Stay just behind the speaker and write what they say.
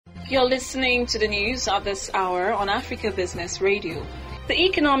You're listening to the news of this hour on Africa Business Radio. The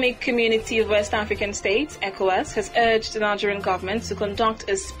Economic Community of West African States, ECOWAS, has urged the Nigerian government to conduct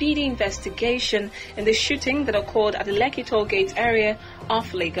a speedy investigation in the shooting that occurred at the Lekki Toll Gate area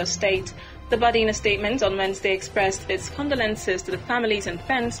of Lagos State. The body in a statement on Wednesday expressed its condolences to the families and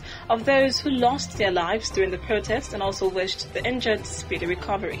friends of those who lost their lives during the protest and also wished the injured speedy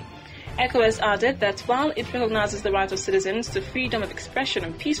recovery. ECOWAS added that while it recognizes the right of citizens to freedom of expression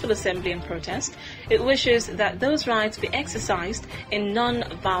and peaceful assembly and protest, it wishes that those rights be exercised in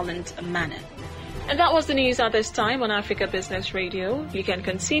non-violent manner. And that was the news at this time on Africa Business Radio. You can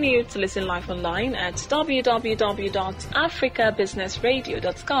continue to listen live online at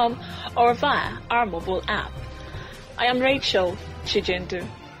www.africabusinessradio.com or via our mobile app. I am Rachel Chijindu.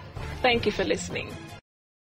 Thank you for listening.